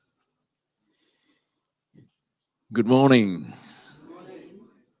Good morning.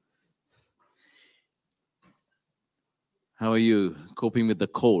 How are you coping with the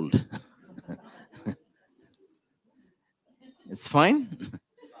cold? It's fine?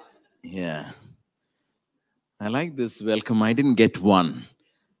 Yeah. I like this welcome. I didn't get one.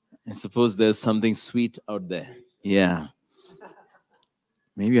 I suppose there's something sweet out there. Yeah.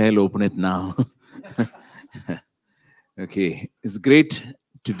 Maybe I'll open it now. Okay. It's great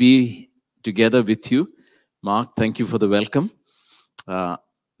to be together with you. Mark, thank you for the welcome.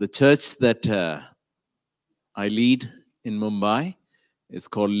 The church that I lead in Mumbai is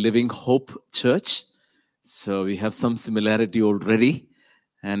called Living Hope Church. So we have some similarity already.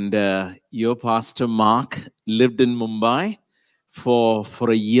 And your pastor, Mark, lived in Mumbai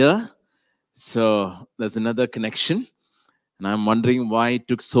for a year. So there's another connection. And I'm wondering why it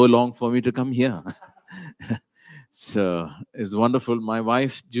took so long for me to come here. So it's wonderful. My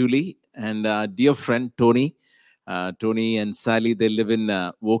wife, Julie, and dear friend, Tony. Tony and Sally, they live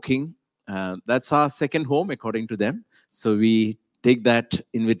in Woking. That's our second home, according to them. So we take that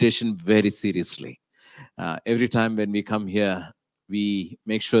invitation very seriously. Every time when we come here, we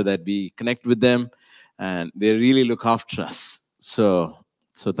make sure that we connect with them, and they really look after us. So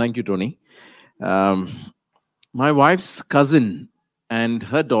thank you, Tony. My wife's cousin and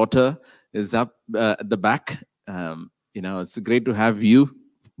her daughter is up at the back. It's great to have you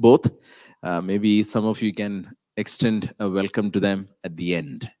both. Maybe some of you can extend a welcome to them at the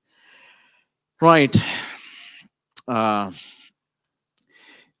end. Right.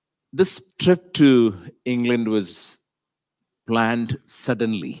 This trip to England was planned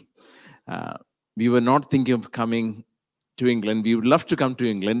suddenly. We were not thinking of coming to England. We would love to come to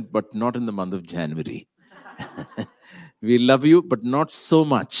England, but not in the month of January. We love you, but not so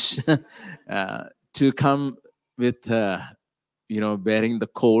much to come with, bearing the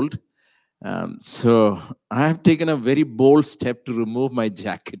cold. So I have taken a very bold step to remove my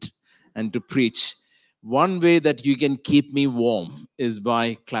jacket and to preach. One way that you can keep me warm is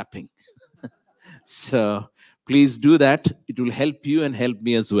by clapping. So please do that. It will help you and help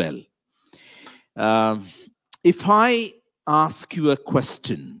me as well. If I ask you a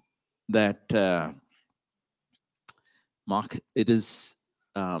question that, Mark, it is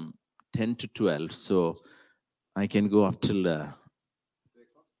 10 to 12, so I can go up till...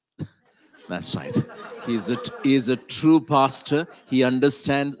 That's right. He is a true pastor. He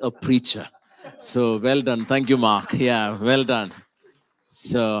understands a preacher. So well done. Thank you, Mark. Yeah, well done.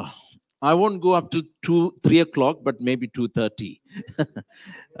 So I won't go up to 3 o'clock, but maybe 2:30.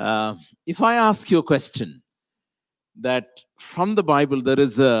 If I ask you a question, that from the Bible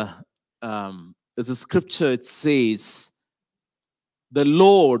there's a scripture. It says, "The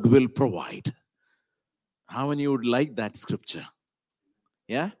Lord will provide." How many would like that scripture?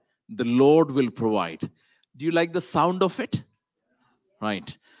 Yeah, the Lord will provide. Do you like the sound of it?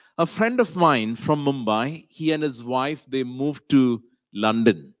 Right. A friend of mine from Mumbai, he and his wife, they moved to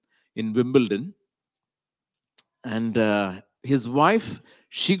London in Wimbledon. And his wife,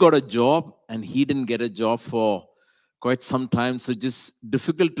 she got a job and he didn't get a job for quite some time. So just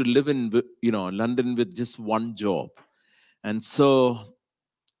difficult to live in, London with just one job. And so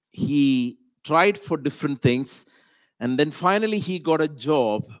he tried for different things. And then finally he got a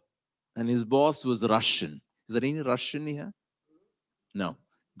job and his boss was Russian. Is there any Russian here? No.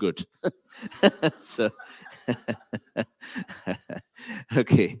 Good. So,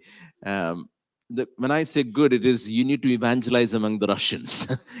 okay. When I say good, it is you need to evangelize among the Russians.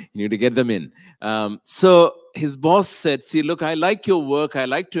 You need to get them in. So his boss said, "See, look, I like your work. I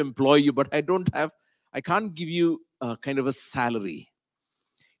like to employ you, but I can't give you a kind of a salary.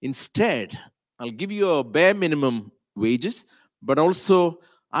 Instead, I'll give you a bare minimum wages, but also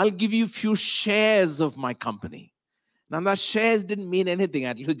I'll give you few shares of my company." Now, that shares didn't mean anything.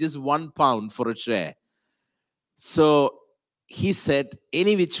 It was just £1 for a share. So he said,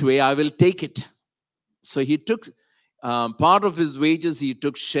 "Any which way, I will take it." So he took part of his wages, he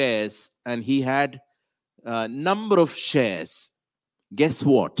took shares, and he had a number of shares. Guess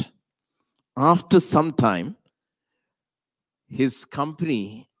what? After some time, his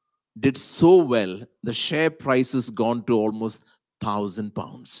company did so well, the share price has gone to almost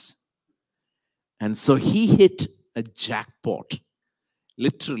 £1,000. And so he hit a jackpot.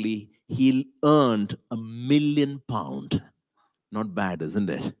 Literally, he earned £1 million. Not bad, isn't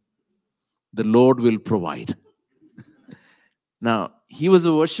it? The Lord will provide. Now, he was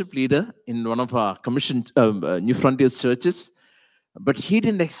a worship leader in one of our commissioned New Frontiers churches, but he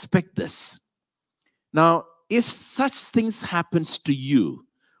didn't expect this. Now, if such things happens to you,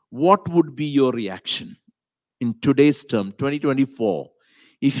 what would be your reaction? In today's term, 2024,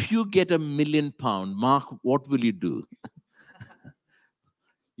 If you get £1 million, Mark, what will you do?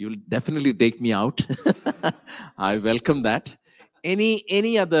 You'll definitely take me out. I welcome that.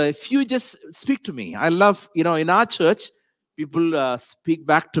 Any other, if you just speak to me. I love, in our church, people speak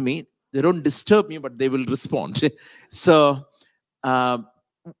back to me. They don't disturb me, but they will respond. So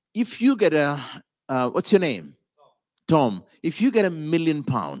if you get what's your name? Tom. If you get £1 million,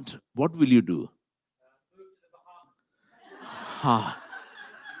 what will you do?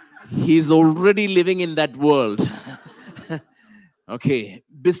 He's already living in that world. Okay.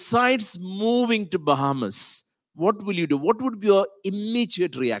 Besides moving to Bahamas, what will you do? What would be your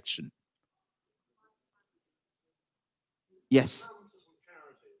immediate reaction? Yes.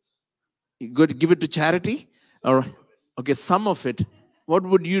 You go to give it to charity? All right. Okay, some of it. What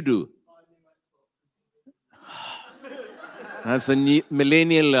would you do? That's a new,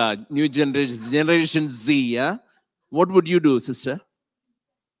 millennial, new generation Z, yeah? What would you do, sister?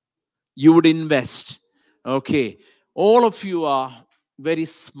 You would invest. Okay. All of you are very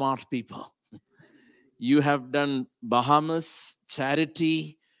smart people. You have done Bahamas,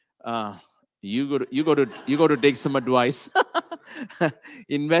 charity. You got to take some advice.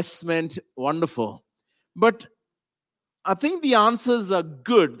 Investment, wonderful. But I think the answers are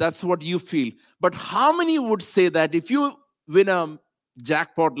good. That's what you feel. But how many would say that if you win a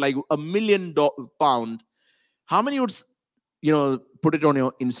jackpot like £1 million, how many would put it on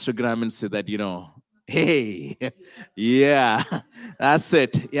your Instagram and say that, hey, yeah, that's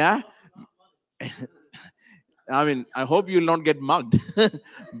it. Yeah. I mean, I hope you'll not get mugged.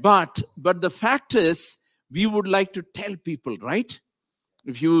 but the fact is, we would like to tell people, right?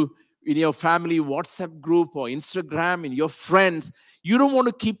 If you, in your family WhatsApp group or Instagram, in your friends, you don't want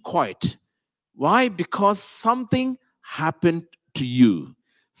to keep quiet. Why? Because something happened to you.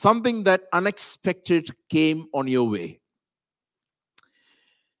 Something that unexpected came on your way.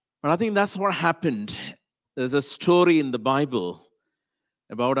 But I think that's what happened. There's a story in the Bible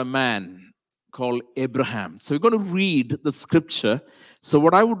about a man called Abraham. So we're going to read the scripture. So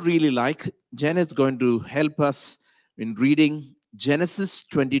what I would really like, Jen is going to help us in reading Genesis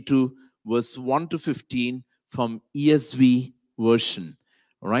 22, verse 1 to 15 from ESV version.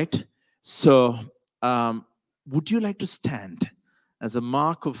 All right. So would you like to stand as a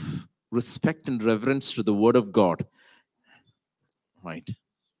mark of respect and reverence to the word of God? Right.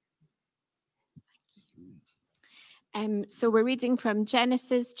 So we're reading from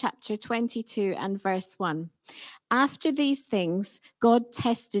Genesis chapter 22 and verse 1. After these things, God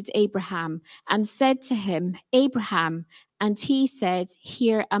tested Abraham and said to him, Abraham, and he said,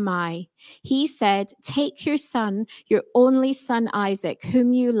 Here am I. He said, Take your son, your only son Isaac,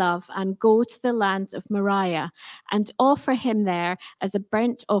 whom you love, and go to the land of Moriah, and offer him there as a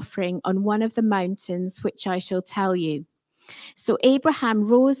burnt offering on one of the mountains which I shall tell you. So Abraham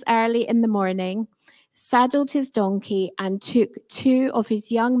rose early in the morning, saddled his donkey, and took 2 of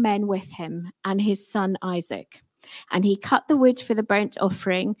his young men with him and his son Isaac. And he cut the wood for the burnt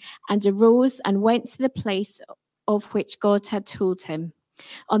offering and arose and went to the place of which God had told him.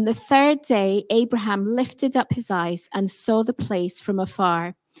 On the 3rd day, Abraham lifted up his eyes and saw the place from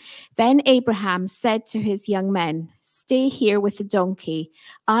afar. Then Abraham said to his young men, Stay here with the donkey.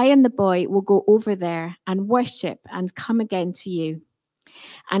 I and the boy will go over there and worship and come again to you.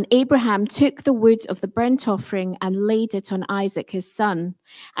 And Abraham took the wood of the burnt offering and laid it on Isaac his son.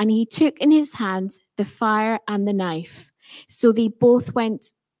 And he took in his hand the fire and the knife. So they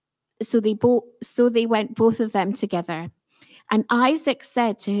went both of them together. And Isaac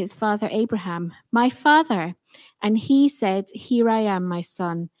said to his father Abraham, My father. And he said, Here I am, my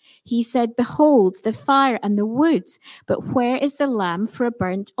son. He said, Behold, the fire and the wood, but where is the lamb for a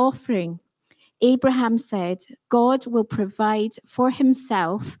burnt offering? Abraham said, God will provide for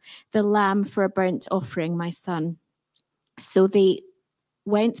himself the lamb for a burnt offering, my son. So they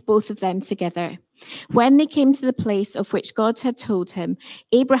went both of them together. When they came to the place of which God had told him,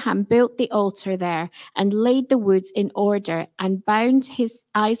 Abraham built the altar there and laid the wood in order and bound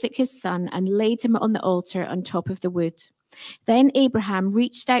Isaac his son and laid him on the altar on top of the wood. Then Abraham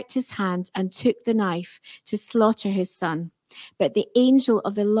reached out his hand and took the knife to slaughter his son. But the angel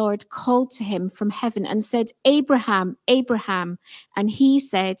of the Lord called to him from heaven and said, Abraham, Abraham. And he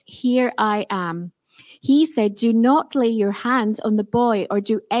said, Here I am. He said, Do not lay your hand on the boy or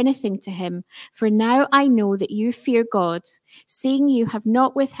do anything to him, for now I know that you fear God, seeing you have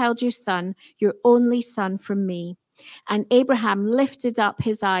not withheld your son, your only son, from me. And Abraham lifted up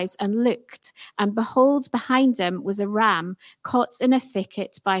his eyes and looked, and behold, behind him was a ram caught in a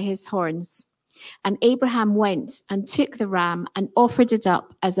thicket by his horns. And Abraham went and took the ram and offered it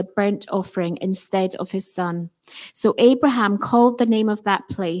up as a burnt offering instead of his son. So Abraham called the name of that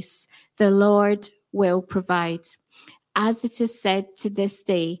place, "The Lord will provide." As it is said to this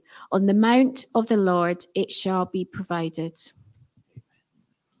day, "On the mount of the Lord it shall be provided."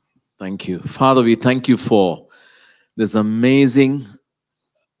 Thank you. Father, we thank you for this amazing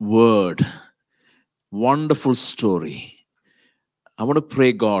word, wonderful story. I want to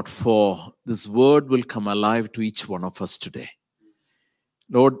pray, God, for this word will come alive to each one of us today.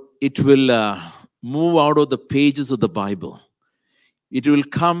 Lord, it will move out of the pages of the Bible. It will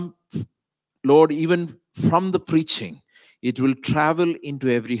come, Lord, even from the preaching. It will travel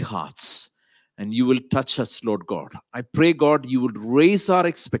into every hearts, and you will touch us, Lord God. I pray, God, you would raise our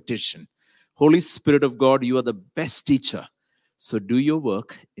expectation. Holy Spirit of God, you are the best teacher. So do your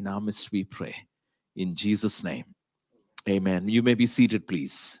work in our midst, we pray. In Jesus' name, amen. You may be seated,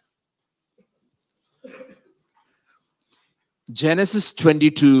 please. Genesis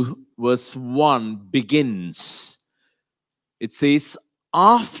 22 verse 1 begins. It says,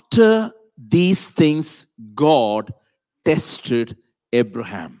 after these things, God tested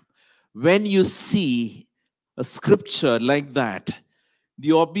Abraham. When you see a scripture like that,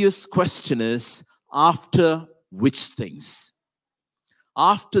 the obvious question is, after which things?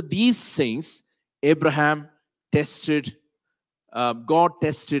 After these things, God tested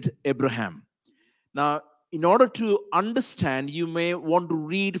Abraham. Now, in order to understand, you may want to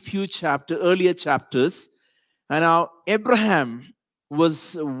read earlier chapters. And now Abraham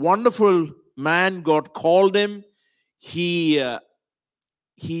was a wonderful man. God called him. He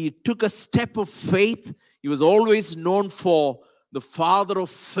took a step of faith. He was always known for the father of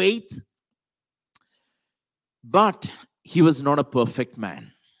faith. But he was not a perfect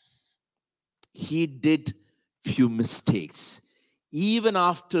man. He did few mistakes. Even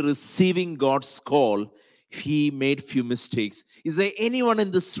after receiving God's call, he made few mistakes. Is there anyone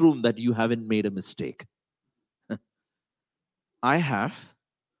in this room that you haven't made a mistake? I have.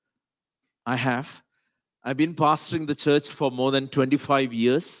 I've been pastoring the church for more than 25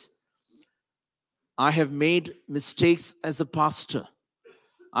 years. I have made mistakes as a pastor.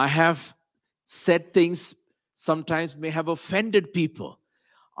 I have said things sometimes may have offended people.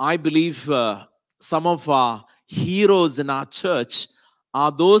 I believe some of our heroes in our church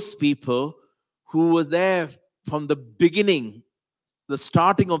are those people who was there from the beginning, the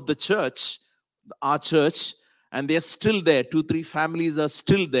starting of the church, our church, and they're still there. 2-3 families are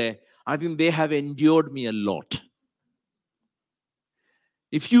still there. I think they have endured me a lot.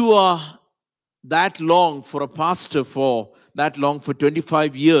 If you are that long for a pastor, for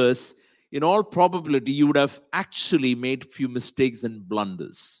 25 years, in all probability, you would have actually made few mistakes and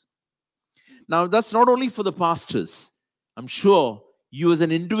blunders. Now, that's not only for the pastors. I'm sure you as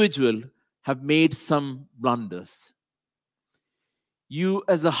an individual have made some blunders. You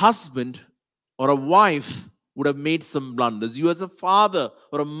as a husband or a wife would have made some blunders. You as a father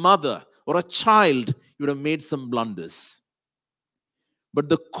or a mother or a child, you would have made some blunders. But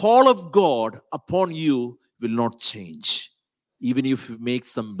the call of God upon you will not change, even if you make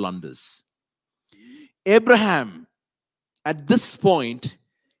some blunders. Abraham, at this point,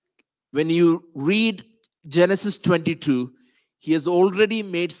 when you read Genesis 22, he has already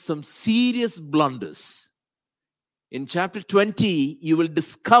made some serious blunders. In chapter 20, you will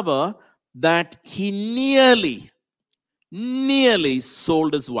discover that he nearly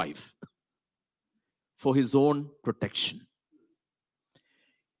sold his wife for his own protection.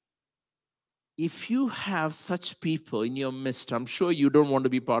 If you have such people in your midst, I'm sure you don't want to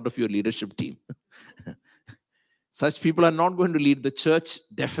be part of your leadership team. Such people are not going to lead the church,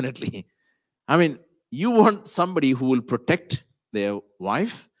 definitely. I mean, you want somebody who will protect their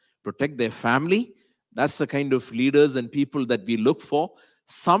wife, protect their family. That's the kind of leaders and people that we look for.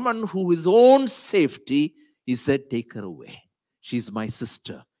 Someone who his own safety, he said, take her away. She's my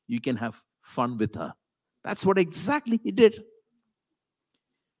sister. You can have fun with her. That's what exactly he did.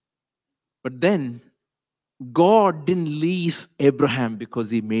 But then God didn't leave Abraham because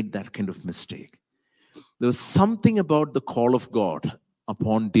he made that kind of mistake. There was something about the call of God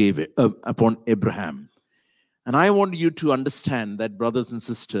upon Abraham. And I want you to understand that, brothers and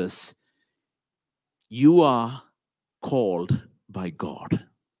sisters, you are called by God.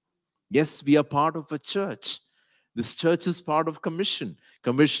 Yes, we are part of a church. This church is part of Commission.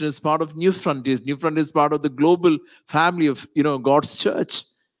 Commission is part of New Frontiers. New Frontiers is part of the global family of, God's church,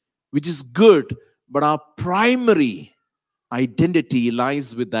 which is good. But our primary identity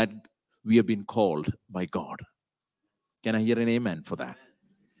lies with that we have been called by God. Can I hear an amen for that?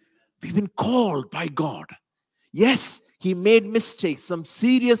 We've been called by God. Yes, he made mistakes, some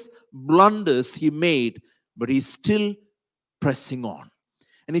serious blunders he made, but he's still pressing on.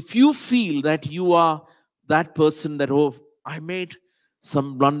 And if you feel that you are that person that, oh, I made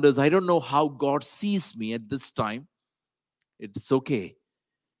some blunders, I don't know how God sees me at this time, it's okay.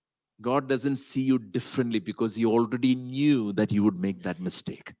 God doesn't see you differently because he already knew that you would make that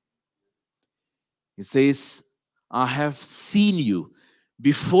mistake. He says, I have seen you.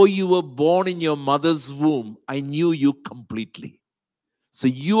 Before you were born in your mother's womb, I knew you completely. So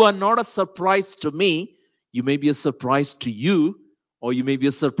you are not a surprise to me. You may be a surprise to you, or you may be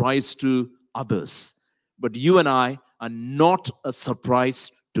a surprise to others. But you and I are not a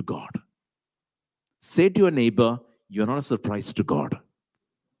surprise to God. Say to your neighbor, you're not a surprise to God.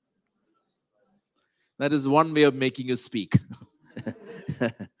 That is one way of making you speak.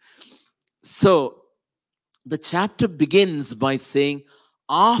 So the chapter begins by saying,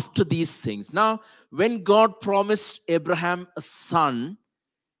 after these things. Now, when God promised Abraham a son,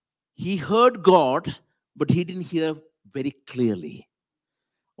 he heard God, but he didn't hear very clearly.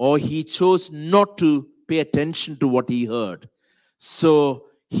 Or he chose not to pay attention to what he heard. So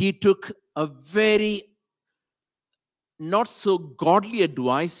he took a very not so godly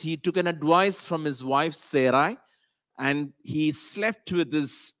advice. He took an advice from his wife Sarai, and he slept with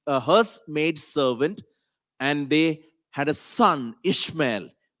his her maid servant, and they had a son, Ishmael.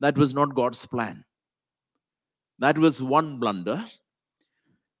 That was not God's plan. That was one blunder.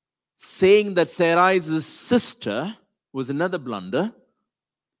 Saying that Sarai is his sister was another blunder.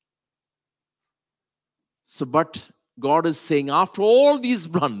 So, but God is saying, after all these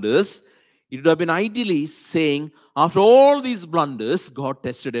blunders, it would have been ideally saying, after all these blunders, God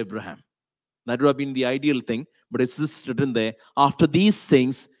tested Abraham. That would have been the ideal thing, but it's just written there. After these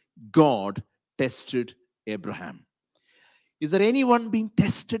things, God tested Abraham. Is there anyone being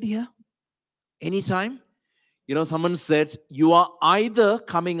tested here? Anytime? You know, someone said, you are either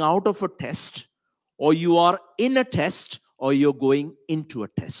coming out of a test, or you are in a test, or you're going into a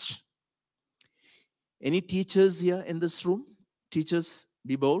test. Any teachers here in this room? Teachers,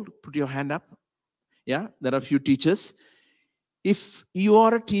 be bold. Put your hand up. Yeah, there are a few teachers. If you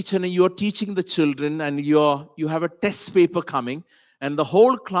are a teacher and you're teaching the children and you have a test paper coming, and the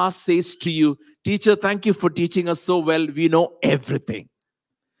whole class says to you, teacher, thank you for teaching us so well. We know everything.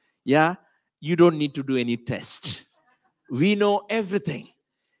 Yeah, you don't need to do any test. We know everything.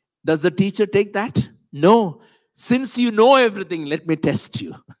 Does the teacher take that? No. Since you know everything, let me test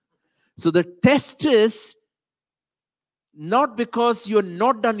you. So the test is not because you're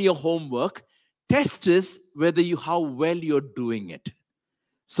not done your homework. Test is how well you're doing it.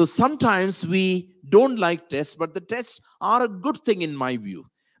 So sometimes we don't like tests, but the tests are a good thing in my view.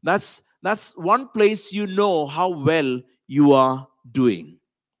 That's one place you know how well you are doing.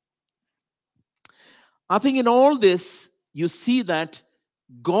 I think in all this, you see that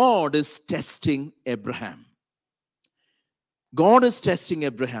God is testing Abraham. God is testing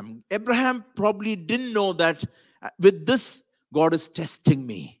Abraham. Abraham probably didn't know that with this, God is testing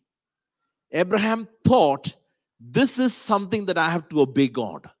me. Abraham thought, this is something that I have to obey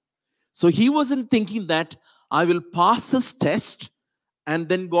God. So he wasn't thinking that I will pass this test and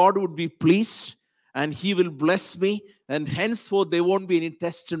then God would be pleased and he will bless me and henceforth there won't be any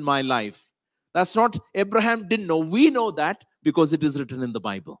test in my life. That's not, Abraham didn't know. We know that because it is written in the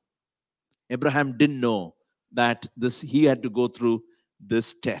Bible. Abraham didn't know that he had to go through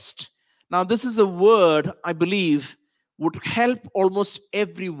this test. Now, this is a word I believe would help almost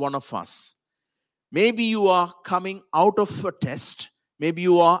every one of us. Maybe you are coming out of a test. Maybe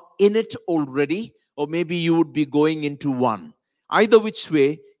you are in it already, or maybe you would be going into one. Either which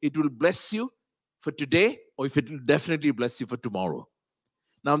way, it will bless you for today, or if it will definitely bless you for tomorrow.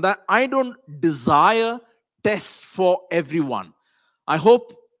 Now, that I don't desire tests for everyone. I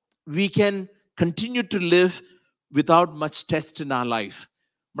hope we can continue to live without much test in our life.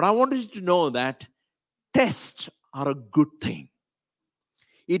 But I want you to know that tests are a good thing.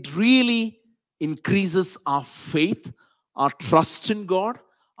 It really increases our faith, our trust in God,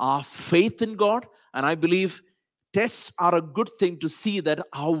 our faith in God. And I believe tests are a good thing to see that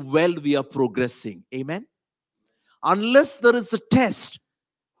how well we are progressing. Amen? Unless there is a test,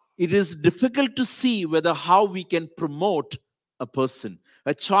 it is difficult to see how we can promote a person.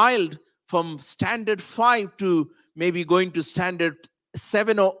 A child from standard 5 to maybe going to standard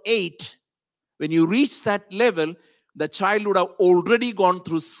 7 or 8, when you reach that level, the child would have already gone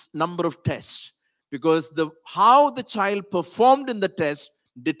through number of tests, because how the child performed in the test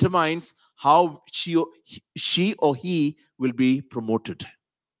determines how she or he will be promoted.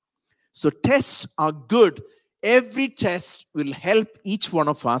 So tests are good. Every test will help each one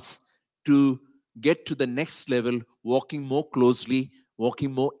of us to get to the next level, walking more closely,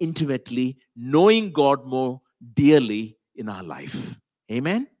 walking more intimately, knowing God more dearly in our life.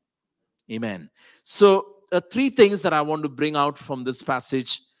 Amen? Amen. So, three things that I want to bring out from this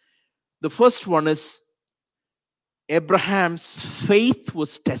passage. The first one is Abraham's faith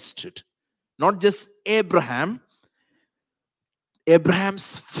was tested. Not just Abraham's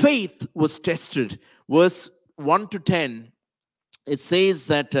faith was tested. Verse 1 to 10, it says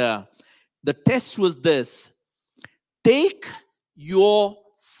that the test was this: take your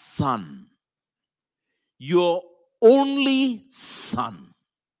son, your only son.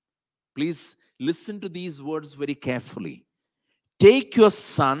 Please listen to these words very carefully. Take your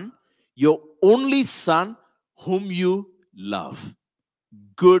son, your only son, whom you love.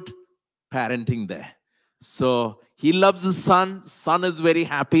 Good parenting there. So he loves his son. Son is very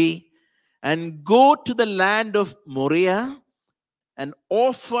happy. And go to the land of Moriah and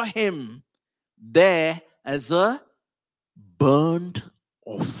offer him there as a burnt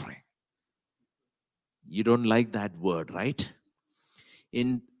offering. You don't like that word, right?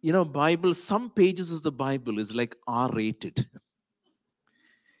 In Bible, some pages of the Bible is like R-rated.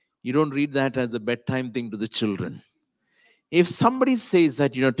 You don't read that as a bedtime thing to the children. If somebody says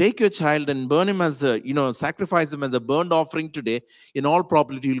that, take your child and burn him as a, sacrifice him as a burnt offering today, in all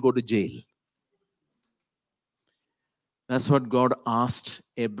probability, he'll go to jail. That's what God asked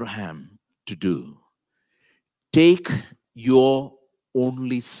Abraham to do. Take your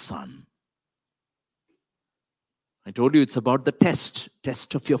only son. I told you it's about the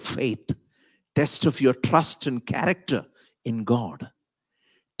test of your faith, test of your trust and character in God.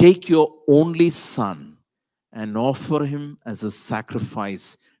 Take your only son and offer him as a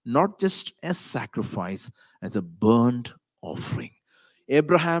sacrifice, not just a sacrifice, as a burnt offering.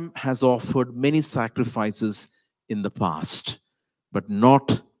 Abraham has offered many sacrifices in the past, but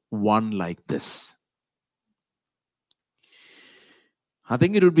not one like this. I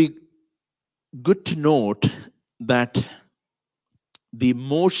think it would be good to note that the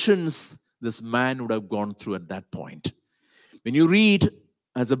emotions this man would have gone through at that point. When you read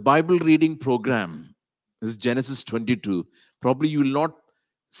as a Bible reading program, this is Genesis 22, probably you will not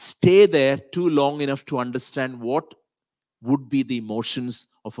stay there too long enough to understand what would be the emotions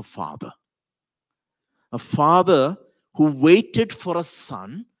of a father. A father who waited for a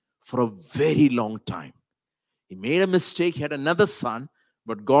son for a very long time. He made a mistake, he had another son,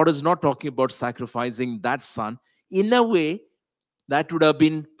 but God is not talking about sacrificing that son. In a way, that would have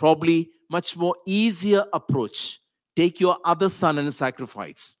been probably much more easier approach. Take your other son and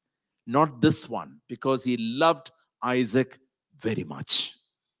sacrifice. Not this one, because he loved Isaac very much.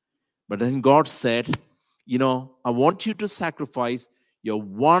 But then God said, I want you to sacrifice your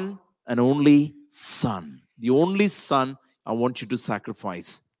one and only son. The only son I want you to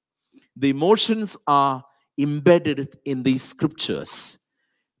sacrifice. The emotions are embedded in these scriptures.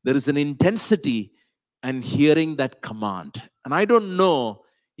 There is an intensity and hearing that command. And I don't know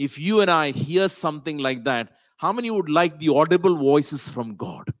if you and I hear something like that, how many would like the audible voices from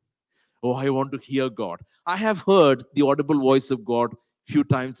God? Oh, I want to hear God. I have heard the audible voice of God a few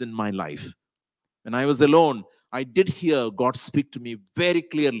times in my life. When I was alone, I did hear God speak to me very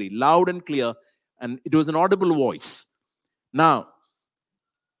clearly, loud and clear, and it was an audible voice. Now,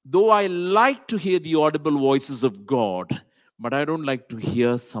 though I like to hear the audible voices of God, but I don't like to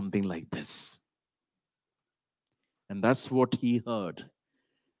hear something like this. And that's what he heard.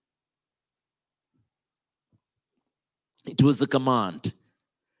 It was a command.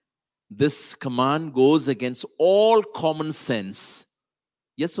 This command goes against all common sense.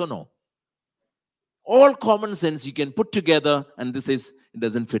 Yes or no? All common sense you can put together, and this is, it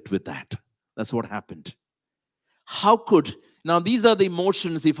doesn't fit with that. That's what happened. How could, now these are the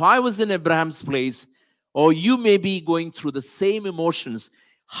emotions. If I was in Abraham's place, or you may be going through the same emotions,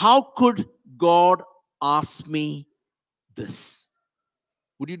 how could God ask me this?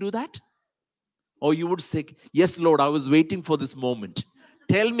 Would you do that? Or you would say, yes, Lord, I was waiting for this moment.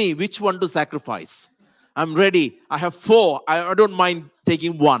 Tell me which one to sacrifice. I'm ready. I have 4. I don't mind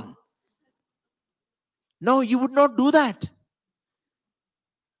taking 1. No, you would not do that.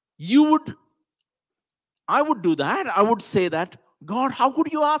 I would do that. I would say that, God, how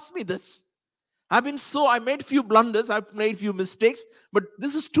could you ask me this? I made few blunders, I've made few mistakes, but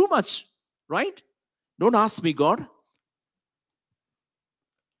this is too much, right? Don't ask me, God.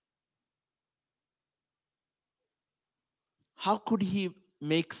 How could he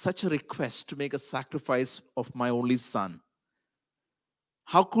make such a request to make a sacrifice of my only son?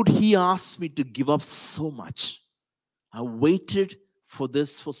 How could he ask me to give up so much? I waited for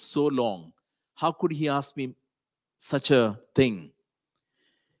this for so long. How could he ask me such a thing?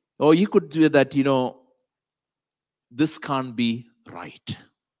 Or you could do that, this can't be right.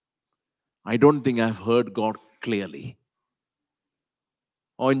 I don't think I've heard God clearly.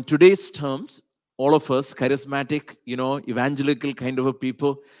 Or in today's terms, all of us, charismatic, evangelical kind of a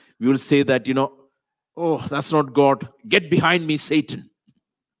people, we will say that, oh, that's not God. Get behind me, Satan.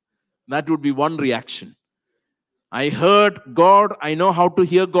 That would be one reaction. I heard God. I know how to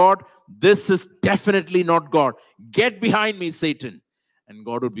hear God. This is definitely not God. Get behind me, Satan. And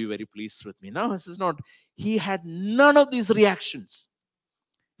God would be very pleased with me. No, this is not. He had none of these reactions.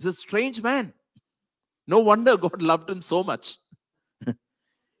 He's a strange man. No wonder God loved him so much.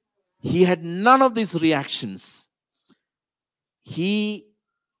 He had none of these reactions. He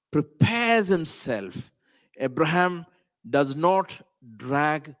prepares himself. Abraham does not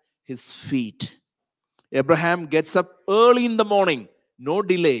drag his feet. Abraham gets up early in the morning, no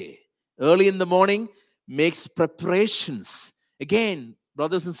delay. Early in the morning, makes preparations. Again,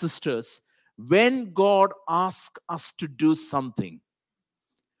 brothers and sisters, when God asks us to do something,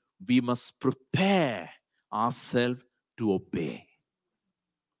 we must prepare ourselves to obey.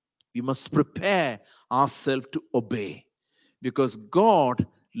 We must prepare ourselves to obey, because God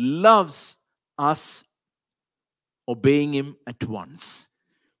loves us obeying Him at once.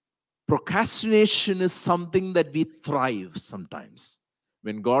 Procrastination is something that we thrive sometimes.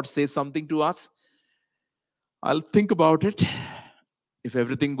 When God says something to us, I'll think about it. If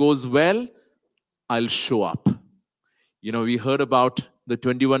everything goes well, I'll show up. We heard about the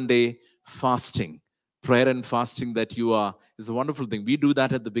 21-day fasting. Prayer and fasting that is a wonderful thing. We do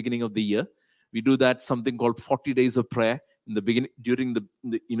that at the beginning of the year. We do that, something called 40 days of prayer in the beginning, during the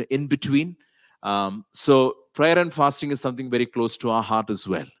in between. So prayer and fasting is something very close to our heart as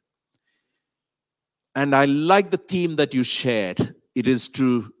well. And I like the theme that you shared. It is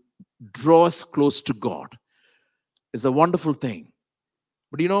to draw us close to God. It's a wonderful thing.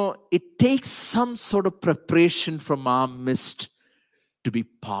 But it takes some sort of preparation from our midst to be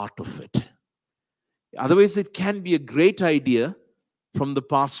part of it. Otherwise, it can be a great idea from the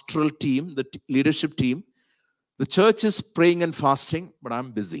pastoral team, the leadership team. The church is praying and fasting, but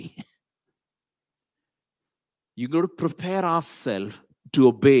I'm busy. You got to prepare ourselves to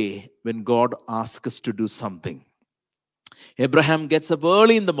obey when God asks us to do something. Abraham gets up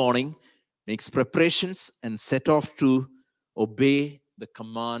early in the morning, makes preparations, and set off to obey the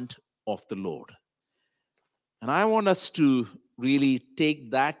command of the Lord. And I want us to really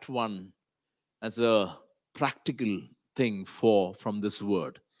take that one as a practical thing from this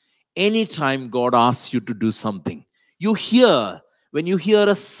word. Anytime God asks you to do something, when you hear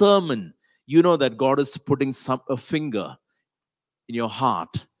a sermon, you know that God is putting a finger in your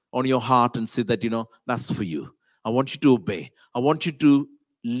heart, on your heart, and say that, that's for you. I want you to obey. I want you to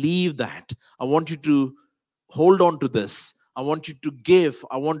leave that. I want you to hold on to this. I want you to give.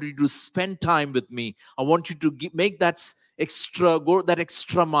 I want you to spend time with me. I want you to make go that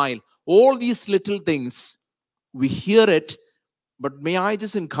extra mile. All these little things, we hear it, but may I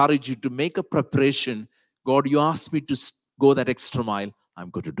just encourage you to make a preparation. God, you asked me to go that extra mile. I'm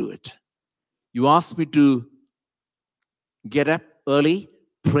going to do it. You asked me to get up early,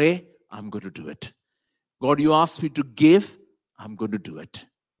 pray. I'm going to do it. God, you asked me to give. I'm going to do it.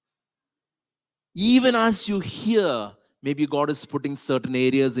 Even as you hear, maybe God is putting certain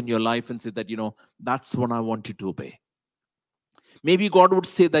areas in your life and say that, that's what I want you to obey. Maybe God would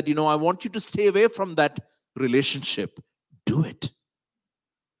say that, I want you to stay away from that relationship. Do it.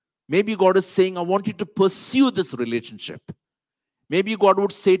 Maybe God is saying, I want you to pursue this relationship. Maybe God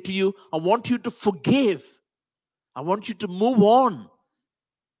would say to you, I want you to forgive. I want you to move on.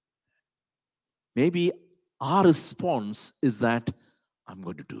 Maybe our response is that I'm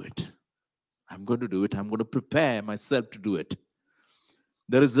going to do it. I'm going to do it. I'm going to prepare myself to do it.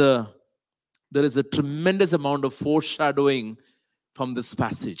 There is a tremendous amount of foreshadowing from this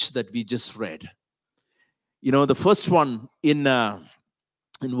passage that we just read. The first one in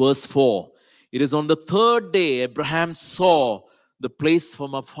verse 4, it is on the third day Abraham saw the place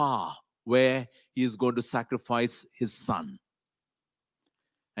from afar where he is going to sacrifice his son.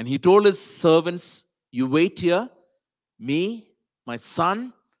 And he told his servants, you wait here, me, my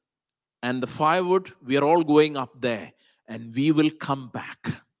son, and the firewood, we are all going up there and we will come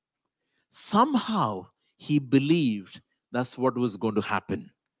back. Somehow he believed that's what was going to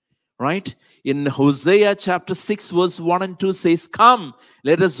happen. Right? In Hosea chapter 6 verse 1 and 2 says, come,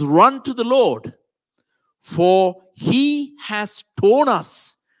 let us run to the Lord, for he has torn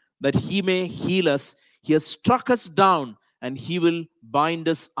us that he may heal us. He has struck us down and he will bind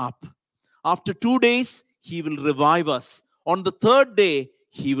us up. After 2 days, he will revive us. On the third day,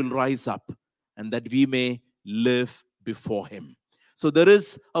 he will rise up, and that we may live before him. So there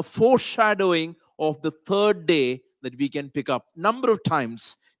is a foreshadowing of the third day that we can pick up. Number of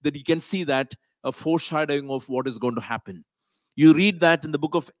times that you can see that a foreshadowing of what is going to happen. You read that in the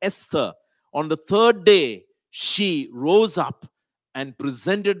book of Esther. On the third day, she rose up and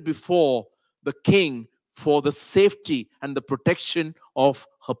presented before the king for the safety and the protection of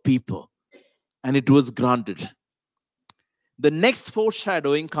her people. And it was granted. The next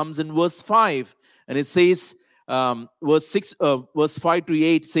foreshadowing comes in verse 5. And it says, verse 5 to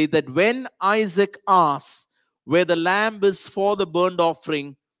 8 say that when Isaac asks where the lamb is for the burnt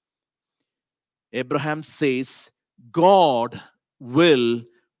offering, Abraham says, God will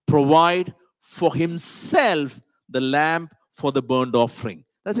provide for himself the lamb for the burnt offering.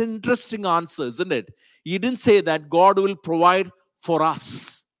 That's an interesting answer, isn't it? He didn't say that God will provide for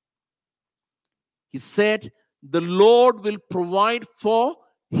us. He said, the Lord will provide for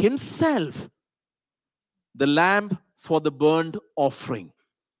himself the lamb for the burnt offering.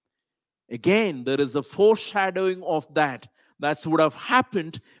 Again, there is a foreshadowing of that. That would have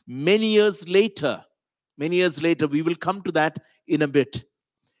happened many years later. Many years later, we will come to that in a bit.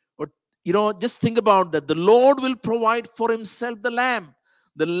 But, just think about that. The Lord will provide for himself the lamb.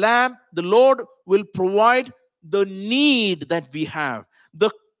 The Lord will provide the need that we have.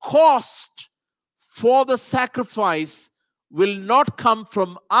 The cost for the sacrifice will not come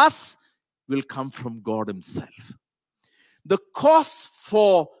from us, will come from God himself. The cost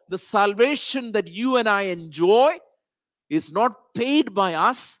for the salvation that you and I enjoy is not paid by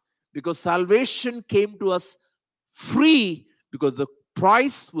us, because salvation came to us free because the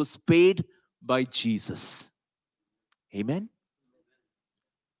price was paid by Jesus. Amen.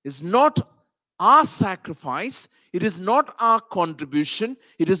 It's not our sacrifice. It is not our contribution.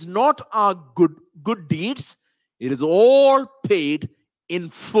 It is not our good deeds. It is all paid in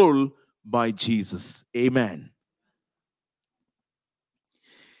full by Jesus. Amen.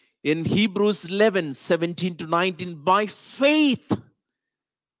 In Hebrews 11, 17 to 19, by faith,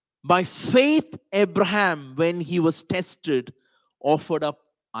 Abraham, when he was tested, offered up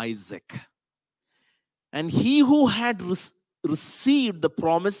Isaac. And he who had received the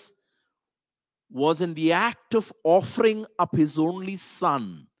promise was in the act of offering up his only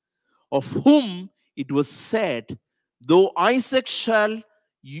son, of whom it was said, though Isaac shall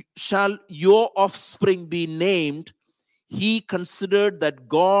your offspring be named, he considered that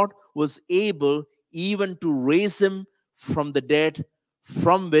God was able even to raise him from the dead,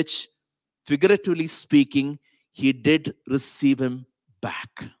 from which, figuratively speaking, he did receive him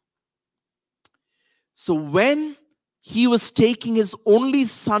back. So when he was taking his only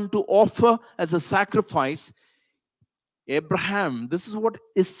son to offer as a sacrifice, Abraham, this is what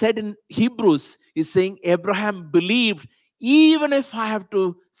is said in Hebrews, is saying Abraham believed, even if I have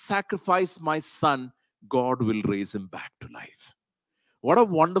to sacrifice my son, God will raise him back to life. What a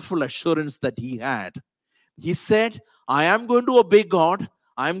wonderful assurance that he had. He said, I am going to obey God.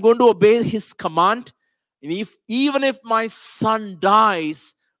 I am going to obey his command. And even if my son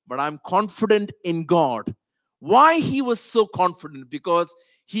dies, but I'm confident in God. Why he was so confident? Because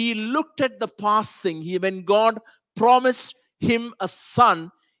he looked at the past thing. When God promised him a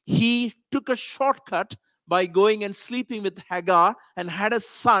son, he took a shortcut by going and sleeping with Hagar and had a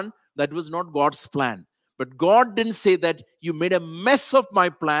son. That was not God's plan. But God didn't say that you made a mess of my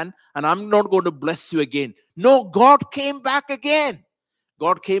plan and I'm not going to bless you again. No, God came back again.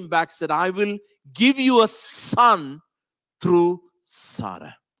 God came back, said, I will give you a son through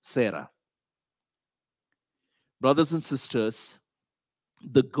Sarah. Brothers and sisters,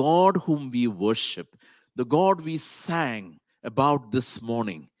 the God whom we worship, the God we sang about this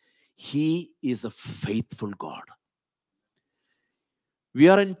morning, he is a faithful God. We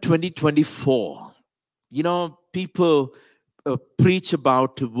are in 2024. People preach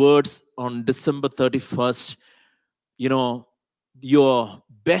about words on December 31st. Your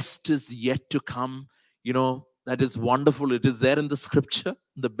best is yet to come. That is wonderful. It is there in the scripture.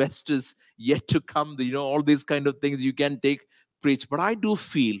 The best is yet to come. All these kind of things you can preach. But I do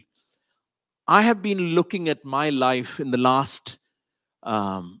feel, I have been looking at my life in the last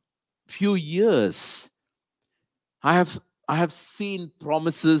few years. I have seen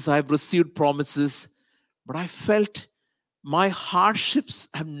promises. I have received promises. But I felt my hardships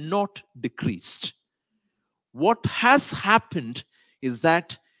have not decreased. What has happened is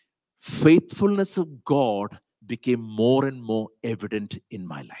that faithfulness of God became more and more evident in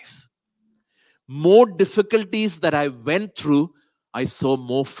my life. More difficulties that I went through, I saw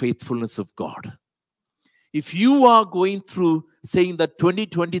more faithfulness of God. If you are going through saying that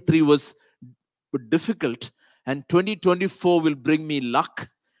 2023 was difficult and 2024 will bring me luck,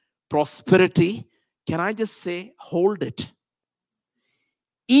 prosperity, can I just say, hold it.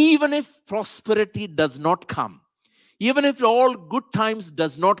 Even if prosperity does not come, even if all good times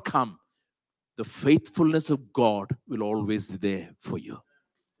does not come, the faithfulness of God will always be there for you.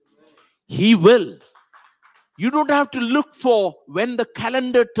 He will. You don't have to look for when the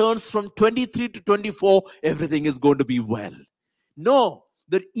calendar turns from 23 to 24, everything is going to be well. No,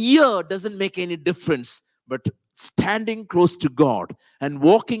 the year doesn't make any difference, but standing close to God and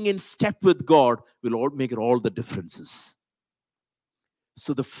walking in step with God will all make all the differences.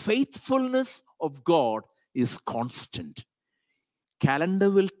 So the faithfulness of God is constant.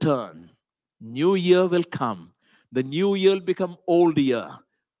 Calendar will turn, new year will come, the new year will become old year,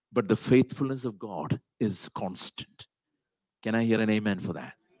 but the faithfulness of God is constant. Can I hear an amen for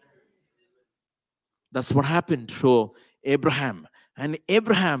that? That's what happened to Abraham. And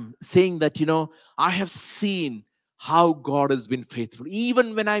Abraham saying that, I have seen how God has been faithful.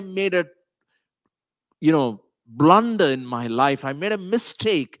 Even when I made a, blunder in my life, I made a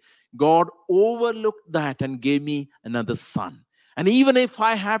mistake, God overlooked that and gave me another son. And even if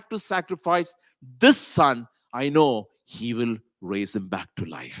I have to sacrifice this son, I know he will raise him back to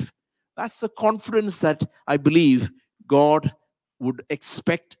life. That's the confidence that I believe God would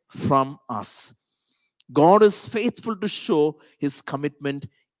expect from us. God is faithful to show his commitment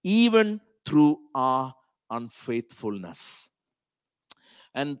even through our unfaithfulness.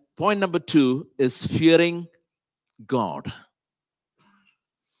 And point number 2 is fearing God.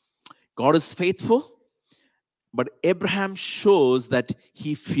 God is faithful, but Abraham shows that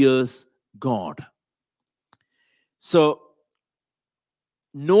he fears God. So,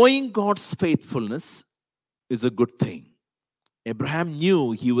 knowing God's faithfulness is a good thing. Abraham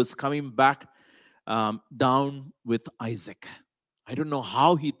knew he was coming back down with Isaac. I don't know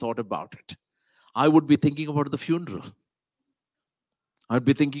how he thought about it. I would be thinking about the funeral. I'd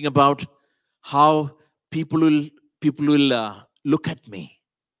be thinking about how people will look at me.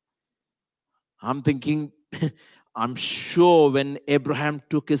 I'm thinking, I'm sure when Abraham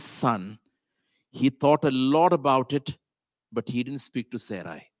took his son, he thought a lot about it, but he didn't speak to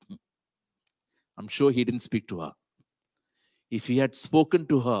Sarai. I'm sure he didn't speak to her. If he had spoken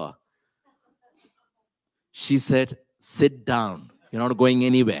to her, she said, sit down. You're not going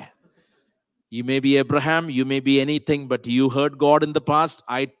anywhere. You may be Abraham, you may be anything, but you heard God in the past.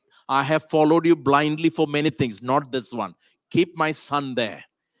 I have followed you blindly for many things, not this one. Keep my son there.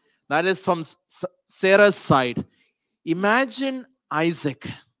 That is from Sarah's side. Imagine Isaac.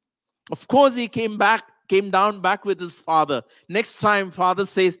 Of course, he came down back with his father. Next time, father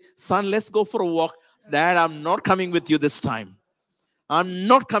says, son, let's go for a walk. Dad, I'm not coming with you this time. I'm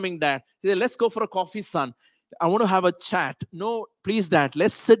not coming, Dad. He said, let's go for a coffee, son. I want to have a chat. No, please, Dad,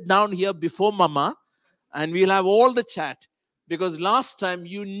 let's sit down here before Mama and we'll have all the chat. Because last time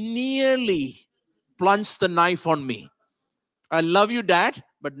you nearly plunged the knife on me. I love you, Dad,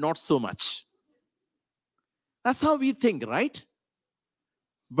 but not so much. That's how we think, right?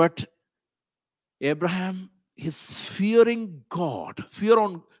 But Abraham, his fearing God, fear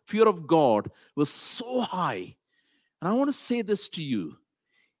of God was so high. And I want to say this to you.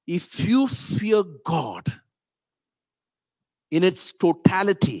 If you fear God in its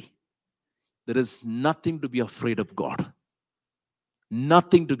totality, there is nothing to be afraid of God.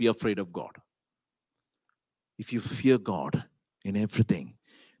 Nothing to be afraid of God. If you fear God in everything,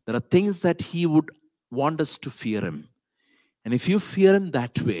 there are things that he would want us to fear him. And if you fear him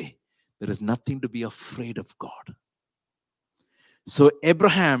that way, there is nothing to be afraid of God. So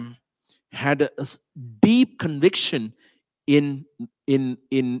Abraham had a deep conviction in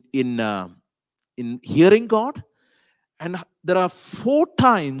hearing God. And there are 3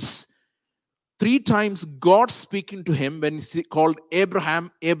 times God speaking to him when he called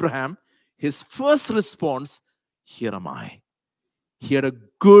Abraham, Abraham. His first response, here am I. He had a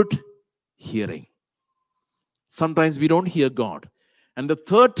good hearing. Sometimes we don't hear God. And the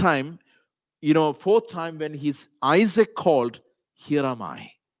 4th time when Isaac called, here am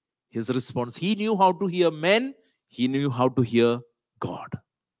I. His response, he knew how to hear men, he knew how to hear God.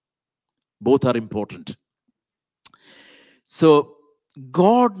 Both are important. So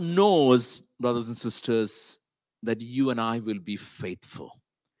God knows, brothers and sisters, that you and I will be faithful.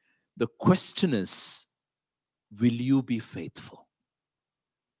 The question is, will you be faithful?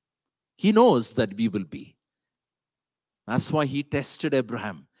 He knows that we will be. That's why he tested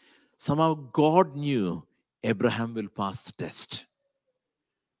Abraham. Somehow God knew Abraham will pass the test.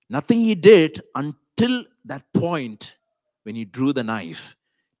 Nothing he did until that point when he drew the knife.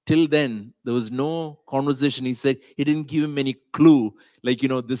 Till then, there was no conversation. He said he didn't give him any clue. Like,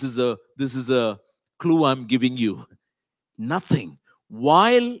 this is a clue I'm giving you. Nothing.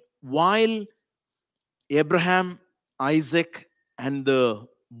 While Abraham, Isaac, and the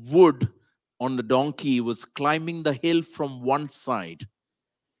wood on the donkey was climbing the hill from one side.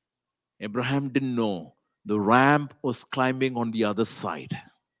 Abraham didn't know the ram was climbing on the other side.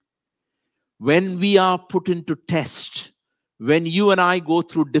 When we are put into test, when you and I go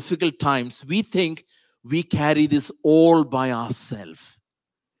through difficult times, we think we carry this all by ourselves.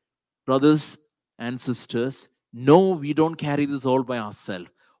 Brothers and sisters, no, we don't carry this all by ourselves.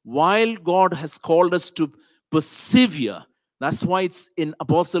 While God has called us to persevere, that's why it's in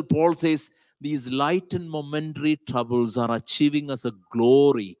Apostle Paul says, these light and momentary troubles are achieving us a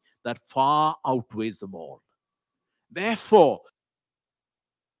glory that far outweighs them all. Therefore,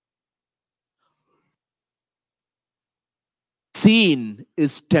 seen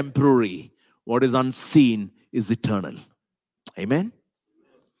is temporary. What is unseen is eternal. Amen.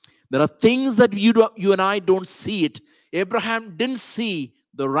 There are things that you and I don't see it. Abraham didn't see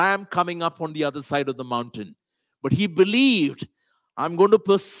the ram coming up on the other side of the mountain. But he believed, I'm going to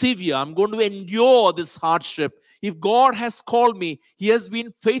persevere. I'm going to endure this hardship. If God has called me, He has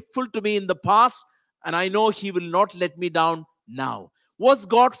been faithful to me in the past, and I know He will not let me down now. Was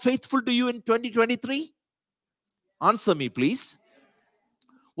God faithful to you in 2023? Answer me, please.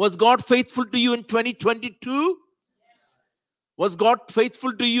 Was God faithful to you in 2022? Was God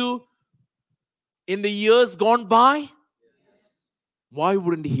faithful to you in the years gone by? Why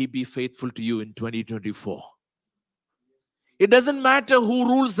wouldn't He be faithful to you in 2024? It doesn't matter who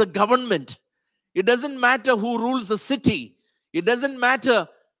rules the government. It doesn't matter who rules the city. It doesn't matter,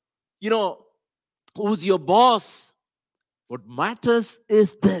 who's your boss. What matters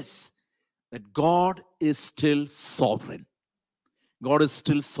is this, that God is still sovereign. God is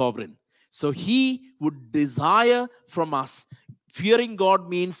still sovereign. So He would desire from us. Fearing God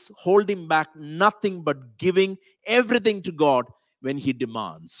means holding back nothing but giving everything to God when He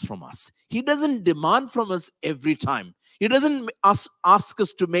demands from us. He doesn't demand from us every time. He doesn't ask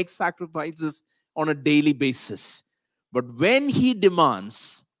us to make sacrifices on a daily basis. But when He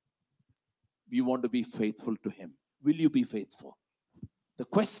demands, we want to be faithful to Him. Will you be faithful? The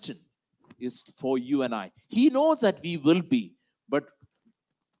question is for you and I. He knows that we will be, but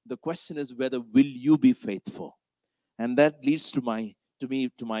the question is whether will you be faithful? And that leads to my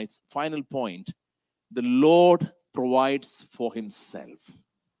final point. The Lord provides for Himself.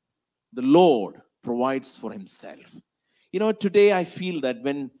 The Lord provides for Himself. Today I feel that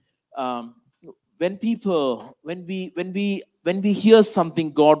when we hear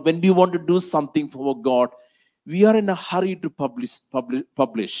something God, when we want to do something for God, we are in a hurry to publish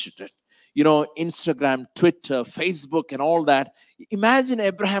it. Instagram, Twitter, Facebook, and all that. Imagine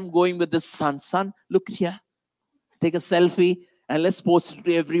Abraham going with his son. Son, look here. Take a selfie and let's post it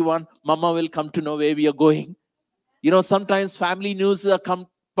to everyone. Mama will come to know where we are going. Sometimes family news are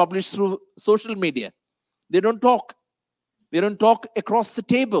published through social media. They don't talk. They don't talk across the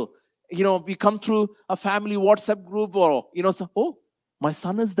table. We come through a family WhatsApp group or, oh, my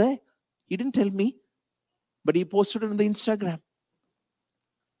son is there. He didn't tell me, but he posted it on the Instagram.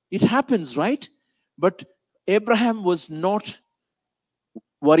 It happens, right? But Abraham was not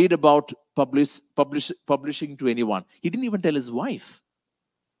worried about publishing to anyone. He didn't even tell his wife.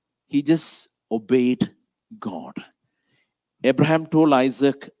 He just obeyed God. Abraham told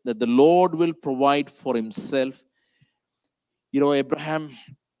Isaac that the Lord will provide for himself. Abraham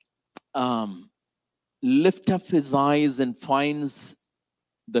lifts up his eyes and finds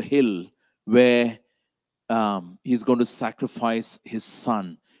the hill where he's going to sacrifice his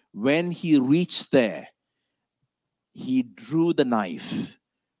son. When he reached there, he drew the knife.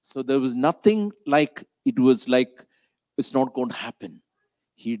 So there was nothing like it's not going to happen.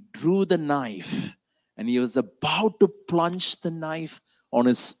 He drew the knife and he was about to plunge the knife on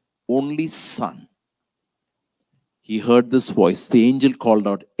his only son. He heard this voice. The angel called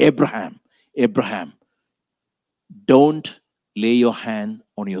out, Abraham, Abraham, don't lay your hand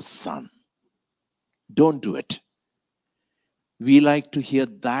on your son. Don't do it. We like to hear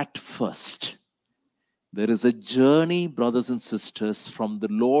that first. There is a journey, brothers and sisters, from the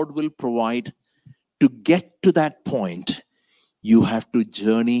Lord will provide. To get to that point, you have to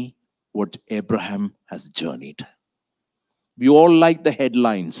journey what Abraham has journeyed. We all like the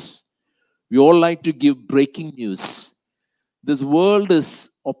headlines. We all like to give breaking news. This world is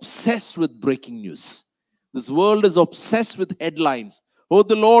obsessed with breaking news. This world is obsessed with headlines. Oh,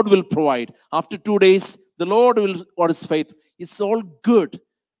 the Lord will provide. After 2 days, the Lord will, what is faith? It's all good.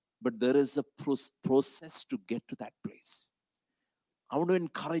 But there is a process to get to that place. I want to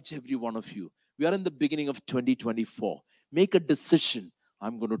encourage every one of you. We are in the beginning of 2024. Make a decision.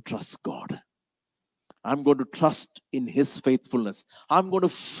 I'm going to trust God. I'm going to trust in His faithfulness. I'm going to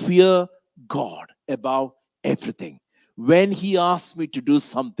fear God above everything. When he asks me to do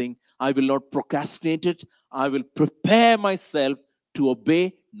something, I will not procrastinate it. I will prepare myself to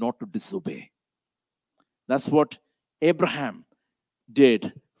obey, not to disobey. That's what Abraham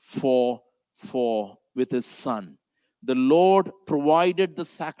did with his son. The Lord provided the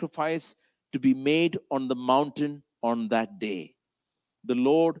sacrifice to be made on the mountain on that day. The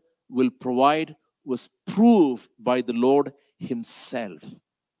Lord will provide was proved by the Lord himself.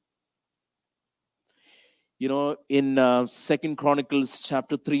 You know, in 2 Chronicles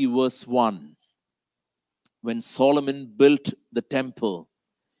chapter 3, verse 1, when Solomon built the temple,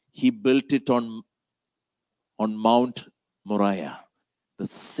 he built it on Mount Moriah, the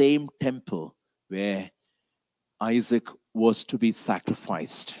same temple where Isaac was to be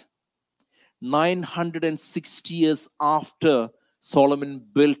sacrificed. 960 years after Solomon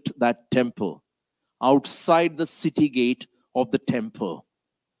built that temple, outside the city gate of the temple,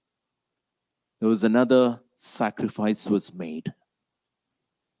 there was another sacrifice was made.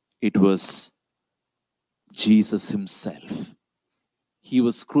 It was Jesus himself. He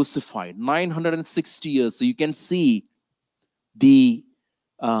was crucified 960 years. So you can see the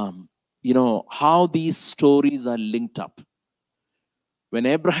how these stories are linked up. When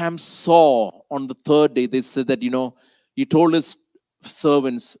Abraham saw on the third day, they said that, he told his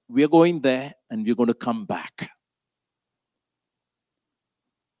servants, we are going there and we're going to come back.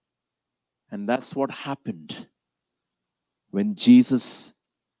 And that's what happened when Jesus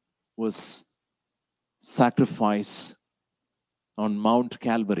was sacrificed on Mount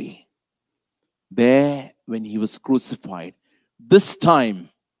Calvary. There, when he was crucified, this time,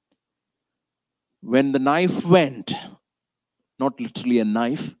 when the knife went, not literally a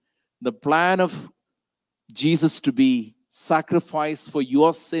knife, the plan of Jesus to be sacrificed for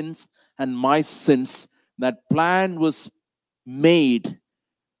your sins and my sins, that plan was made.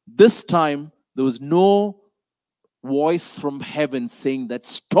 This time, there was no voice from heaven saying that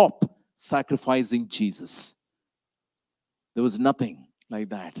stop sacrificing Jesus. There was nothing like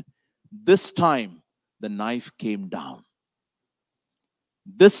that. This time, the knife came down.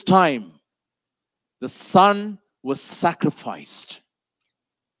 This time, the Son was sacrificed.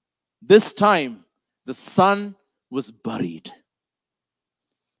 This time, the Son was buried.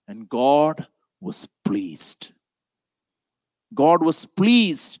 And God was pleased. God was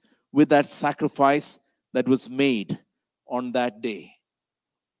pleased with that sacrifice that was made on that day.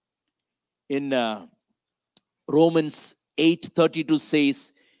 In Romans 8:32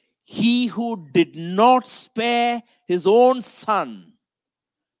 says, he who did not spare his own son,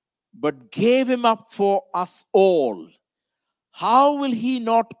 but gave him up for us all, how will he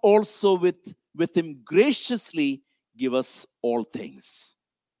not also with him graciously give us all things?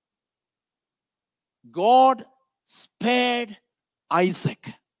 God spared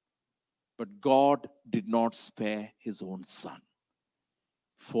Isaac, but God did not spare his own son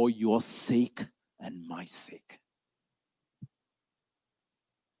for your sake and my sake.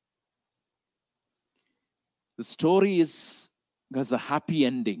 The story has a happy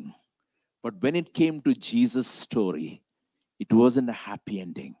ending, but when it came to Jesus' story, it wasn't a happy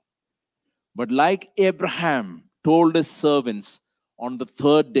ending. But like Abraham told his servants on the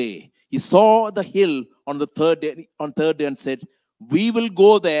third day, he saw the hill on the third day and said, we will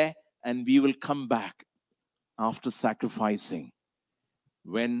go there and we will come back after sacrificing.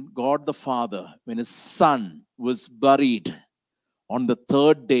 When God the Father, when his son was buried, on the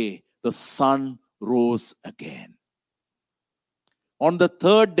third day, the son rose again. On the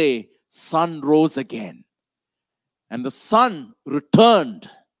third day, son rose again. And the son returned.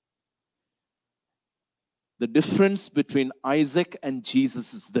 The difference between Isaac and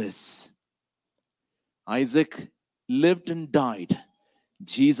Jesus is this. Isaac lived and died.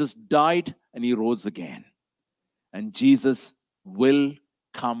 Jesus died and he rose again. And Jesus will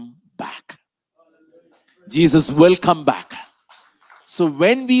come back. Jesus will come back. So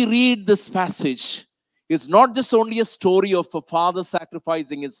when we read this passage, it's not just only a story of a father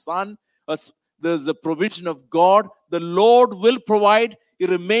sacrificing his son. There's a provision of God. The Lord will provide. It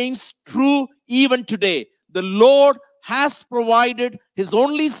remains true even today. The Lord has provided his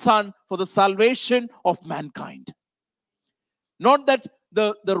only son for the salvation of mankind. Not that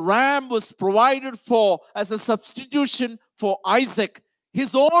the ram was provided for as a substitution for Isaac.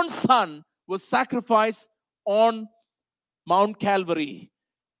 His own son was sacrificed on Mount Calvary.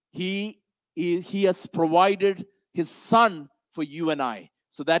 He has provided his son for you and I.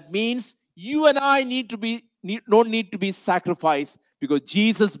 So that means you and I don't need to be sacrificed, because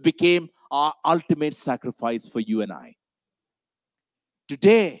Jesus became our ultimate sacrifice for you and I.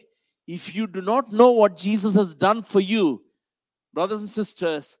 Today, if you do not know what Jesus has done for you, brothers and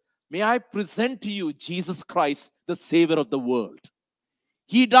sisters, may I present to you Jesus Christ, the Savior of the world.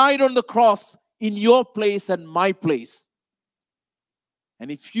 He died on the cross in your place and my place. And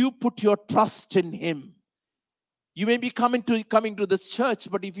if you put your trust in him, you may be coming to this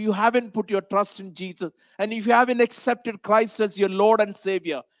church, but if you haven't put your trust in Jesus, and if you haven't accepted Christ as your Lord and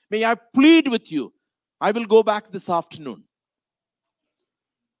Savior, may I plead with you. I will go back this afternoon.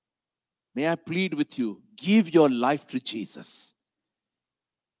 May I plead with you, give your life to Jesus.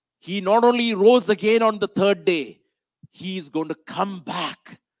 He not only rose again on the third day, he is going to come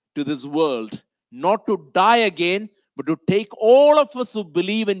back to this world, not to die again, but to take all of us who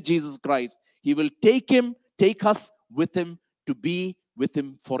believe in Jesus Christ. He will take us with him to be with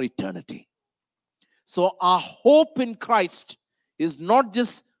him for eternity. So our hope in Christ is not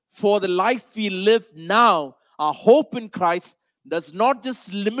just for the life we live now. Our hope in Christ does not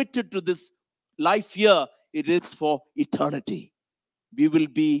just limited to this life here. It is for eternity. We will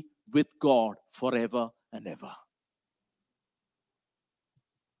be with God forever and ever.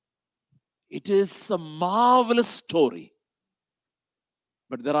 It is a marvelous story.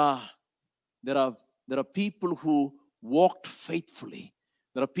 But there are people who walked faithfully.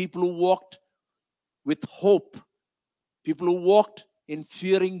 There are people who walked with hope. People who walked in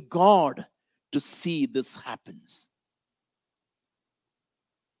fearing God to see this happens.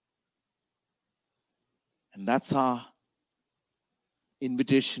 And that's our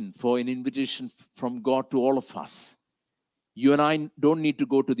invitation, for an invitation from God to all of us. You and I don't need to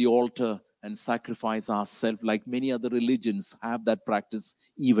go to the altar and sacrifice ourselves like many other religions have that practice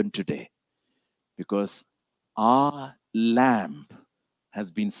even today. Because our lamb has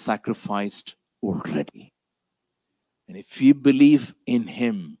been sacrificed already. And if we believe in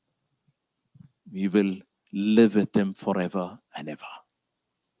him, we will live with him forever and ever.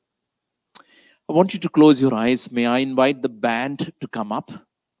 I want you to close your eyes. May I invite the band to come up?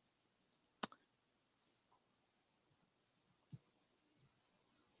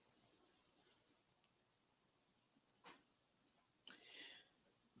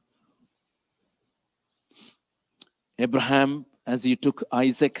 Abraham, as he took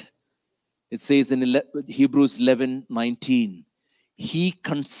Isaac, it says in Hebrews 11:19, he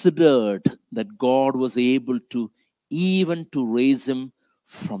considered that God was able to even to raise him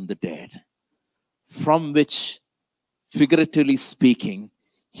from the dead, from which, figuratively speaking,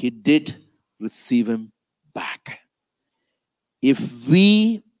 he did receive him back. If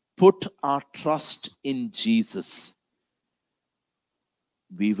we put our trust in Jesus,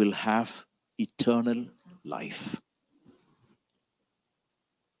 we will have eternal life.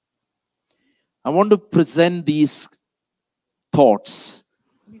 I want to present these thoughts.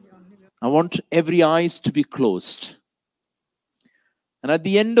 I want every eyes to be closed. And at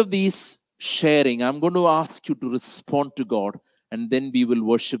the end of these sharing, I'm going to ask you to respond to God, and then we will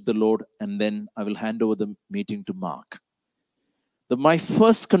worship the Lord, and then I will hand over the meeting to Mark. My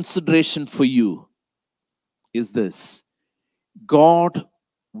first consideration for you is this: God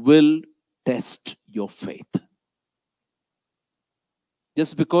will test your faith.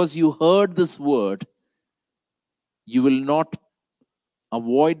 Just because you heard this word, you will not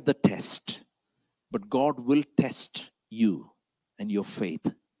avoid the test, but God will test you and your faith.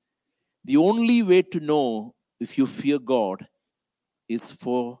 The only way to know if you fear God is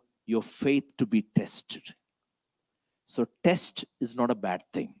for your faith to be tested. So test is not a bad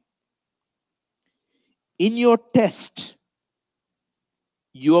thing. In your test,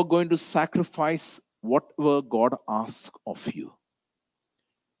 you are going to sacrifice whatever God asks of you.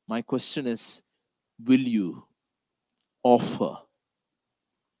 My question is, will you offer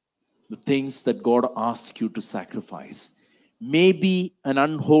the things that God asks you to sacrifice? Maybe an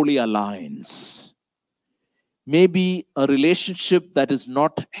unholy alliance. Maybe a relationship that is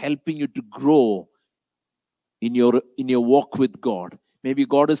not helping you to grow in your walk with God. Maybe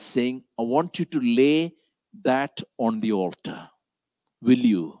God is saying, I want you to lay that on the altar. Will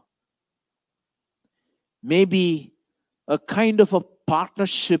you? Maybe a kind of a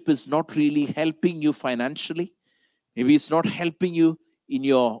partnership is not really helping you financially. Maybe it's not helping you in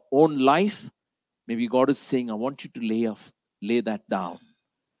your own life. Maybe God is saying, I want you to lay that down.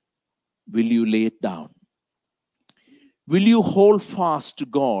 Will you lay it down? Will you hold fast to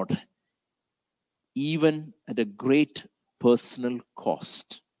God even at a great personal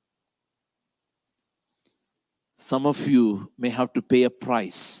cost? Some of you may have to pay a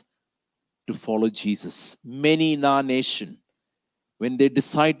price to follow Jesus. Many in our nation, when they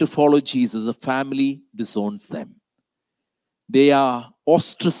decide to follow Jesus, the family disowns them. They are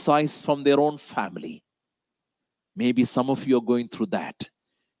ostracized from their own family. Maybe some of you are going through that.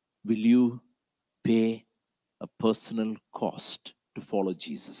 Will you pay a personal cost to follow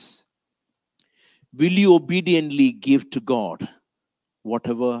Jesus? Will you obediently give to God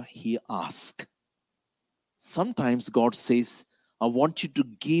whatever He asks? Sometimes God says, I want you to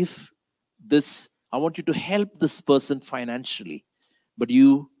give this, I want you to help this person financially, but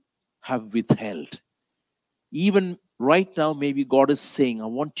you have withheld. Even right now, maybe God is saying, I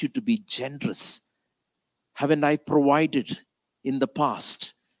want you to be generous. Haven't I provided in the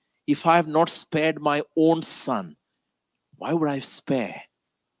past? If I have not spared my own son, why would I spare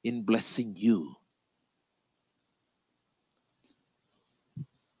in blessing you?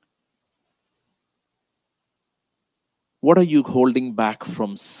 What are you holding back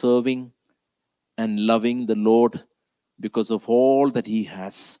from serving and loving the Lord because of all that He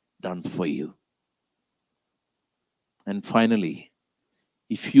has done for you? And finally,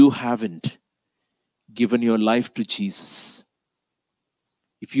 if you haven't given your life to Jesus,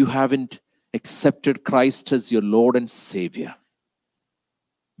 if you haven't accepted Christ as your Lord and Savior,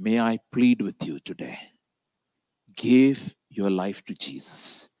 may I plead with you today. Give your life to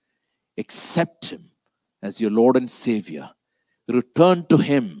Jesus. Accept Him as your Lord and Savior. Return to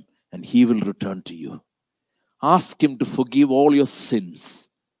Him and He will return to you. Ask Him to forgive all your sins.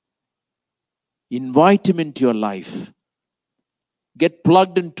 Invite Him into your life. Get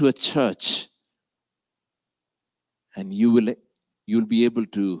plugged into a church and you'll be able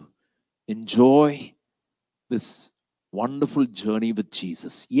to enjoy this wonderful journey with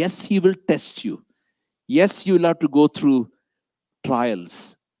Jesus. Yes, He will test you. Yes, you'll have to go through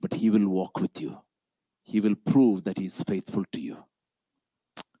trials, but He will walk with you. He will prove that He is faithful to you.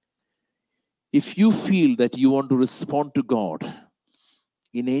 If you feel that you want to respond to God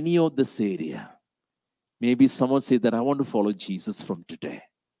in any of this area, maybe someone say that I want to follow Jesus from today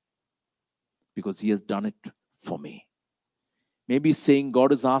because He has done it for me. Maybe saying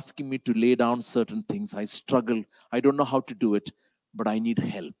God is asking me to lay down certain things. I struggle. I don't know how to do it, but I need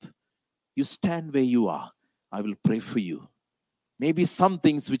help. You stand where you are. I will pray for you. Maybe some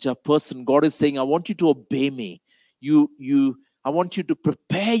things which are personal, God is saying, I want you to obey me. I want you to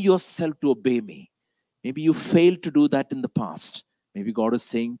prepare yourself to obey me. Maybe you failed to do that in the past. Maybe God is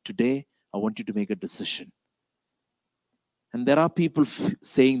saying, today, I want you to make a decision. And there are people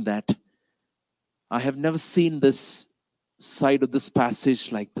saying that, I have never seen this side of this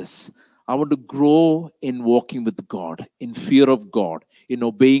passage like this. I want to grow in walking with God, in fear of God, in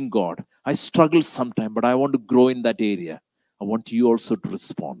obeying God. I struggle sometimes, but I want to grow in that area. I want you also to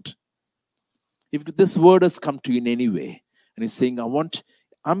respond. If this word has come to you in any way, and He's saying,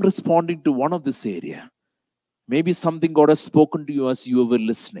 I'm responding to one of this area. Maybe something God has spoken to you as you were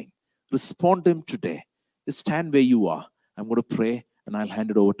listening. Respond to Him today. Just stand where you are. I'm going to pray, and I'll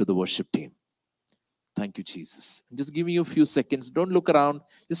hand it over to the worship team. Thank you, Jesus. Just give me a few seconds. Don't look around.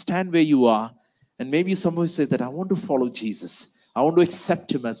 Just stand where you are. And maybe someone says that I want to follow Jesus. I want to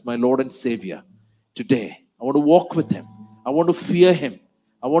accept Him as my Lord and Savior today. I want to walk with Him. I want to fear Him.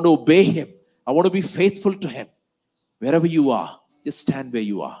 I want to obey Him. I want to be faithful to Him. Wherever you are, just stand where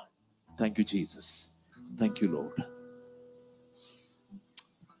you are. Thank you, Jesus. Thank you, Lord.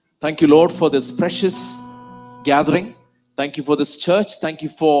 Thank you, Lord, for this precious gathering. Thank you for this church. Thank you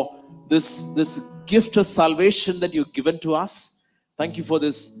for this gift of salvation that you've given to us. Thank you for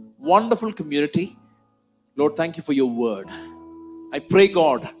this wonderful community. Lord, thank you for your word. I pray,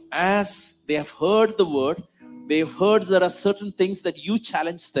 God, as they have heard the word, they have heard there are certain things that you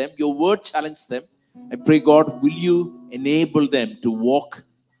challenge them, your word challenged them. I pray, God, will you enable them to walk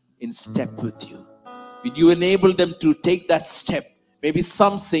in step with you? Will you enable them to take that step? Maybe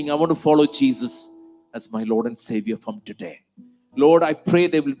some saying, I want to follow Jesus as my Lord and Savior from today. Lord, I pray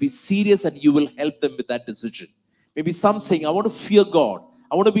they will be serious and you will help them with that decision. Maybe some saying, I want to fear God.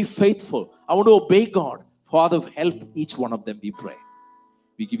 I want to be faithful. I want to obey God. Father, help each one of them, we pray.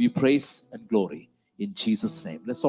 We give you praise and glory in Jesus' name. Let's all